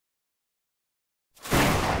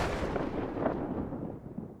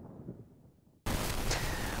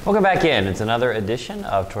Welcome back in. It's another edition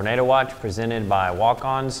of Tornado Watch presented by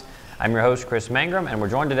Walk-Ons. I'm your host, Chris Mangrum, and we're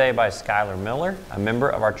joined today by Skyler Miller, a member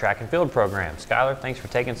of our track and field program. Skyler, thanks for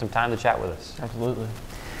taking some time to chat with us. Absolutely.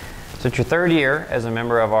 So it's your third year as a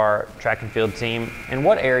member of our track and field team. In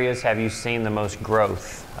what areas have you seen the most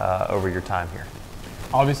growth over your time here?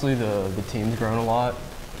 Obviously, the team's grown a lot.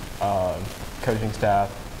 Coaching staff,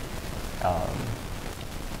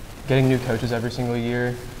 getting new coaches every single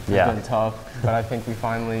year has been tough, but I think we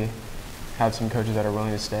finally have some coaches that are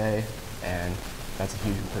willing to stay, and that's a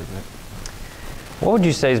huge improvement. What would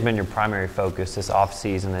you say has been your primary focus this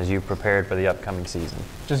off-season as you prepared for the upcoming season?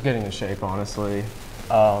 Just getting in shape, honestly.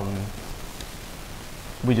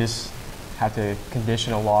 We just have to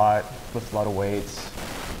condition a lot, lift a lot of weights,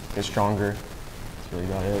 get stronger. That's really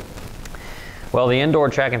about it. Well, the indoor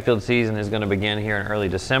track and field season is going to begin here in early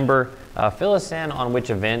December. Fill us in on which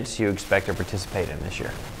events you expect to participate in this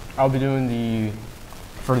year. I'll be doing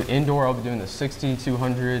for the indoor, I'll be doing the 60,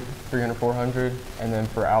 200, 300, 400, and then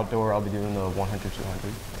for outdoor, I'll be doing the 100,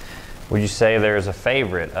 200. Would you say there's a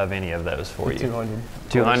favorite of any of those for you? 200.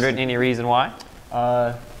 200, any reason why?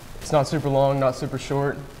 It's not super long, not super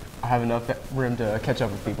short. I have enough room to catch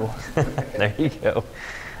up with people. There you go.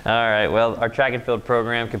 All right, well, our track and field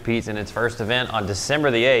program competes in its first event on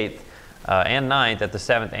December the 8th and 9th at the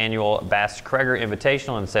 7th Annual Bass Crager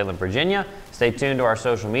Invitational in Salem, Virginia. Stay tuned to our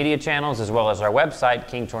social media channels as well as our website,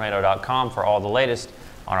 kingtornado.com, for all the latest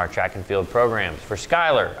on our track and field programs. For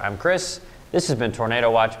Skyler, I'm Chris. This has been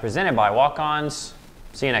Tornado Watch presented by Walk-Ons.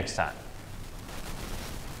 See you next time.